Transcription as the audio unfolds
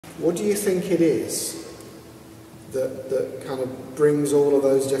What do you think it is that kind of brings all of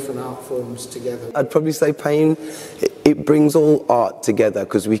those different art forms together? I'd probably say pain. It brings all art together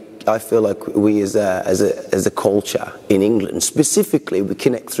because I feel like we as a culture in England specifically, we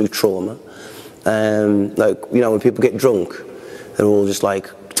connect through trauma. Like, you know, when people get drunk, they're all just like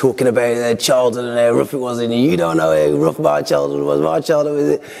talking about their childhood and how rough it was, and you don't know how rough my childhood was. My childhood was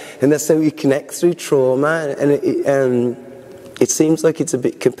it, and that's how we connect through trauma. And it seems like it's a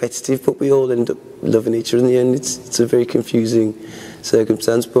bit competitive, but we all end up loving each other in the end. It's a very confusing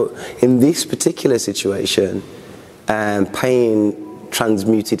circumstance, but in this particular situation, pain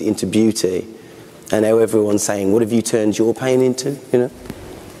transmuted into beauty, and now everyone's saying, what have you turned your pain into, you know?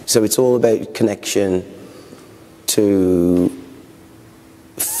 So it's all about connection to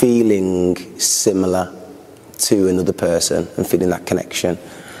feeling similar to another person and feeling that connection.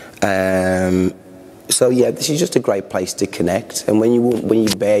 So yeah, this is just a great place to connect, and when you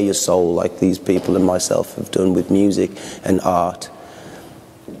bare your soul like these people and myself have done with music and art,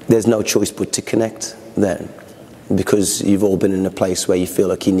 there's no choice but to connect then, because you've all been in a place where you feel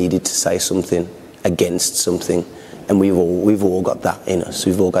like you needed to say something against something, and we've all got that in us.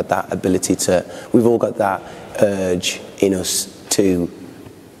 We've all got that ability we've all got that urge in us to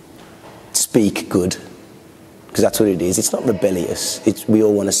speak good, because that's what it is. It's not rebellious. We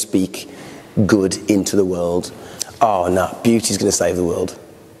all want to speak good into the world. Oh no, beauty's going to save the world,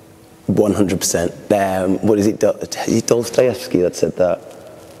 100%. What is it? Is it Dostoevsky that said that?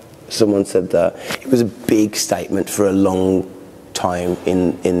 Someone said that. It was a big statement for a long time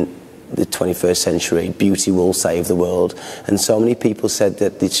in the 21st century. Beauty will save the world, and so many people said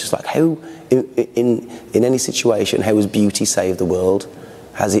that. It's just like, how in any situation, how has beauty saved the world?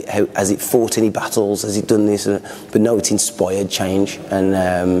 Has it fought any battles? Has it done this? But no, it's inspired change, and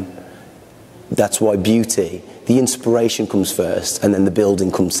that's why beauty, the inspiration comes first, and then the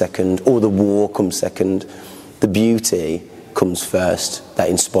building comes second, or the war comes second. The beauty comes first, that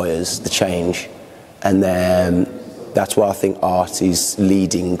inspires the change. And then that's why I think art is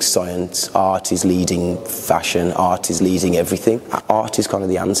leading science, art is leading fashion, art is leading everything. Art is kind of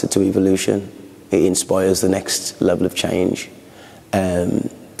the answer to evolution. It inspires the next level of change.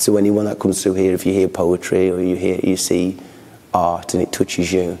 So anyone that comes through here, if you hear poetry or you see art and it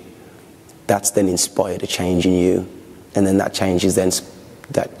touches you, that's then inspired a change in you, and then that change is then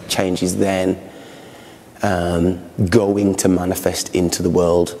going to manifest into the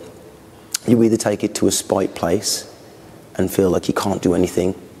world. You either take it to a spite place and feel like you can't do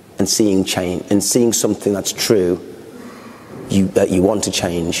anything, and seeing change and seeing something that's true, that you want to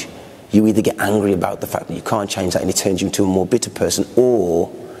change. You either get angry about the fact that you can't change that and it turns you into a more bitter person, or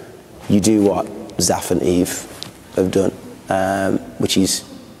you do what Zaf and Eve have done, which is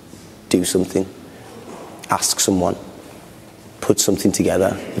do something, ask someone, put something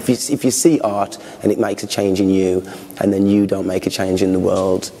together. If you see art and it makes a change in you, and then you don't make a change in the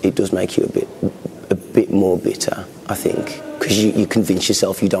world, it does make you a bit more bitter, I think, because you convince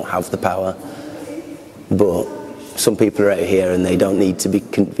yourself you don't have the power. But some people are out here and they don't need to be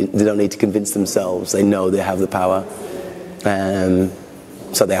they don't need to convince themselves. They know they have the power,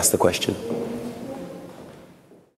 so they ask the question.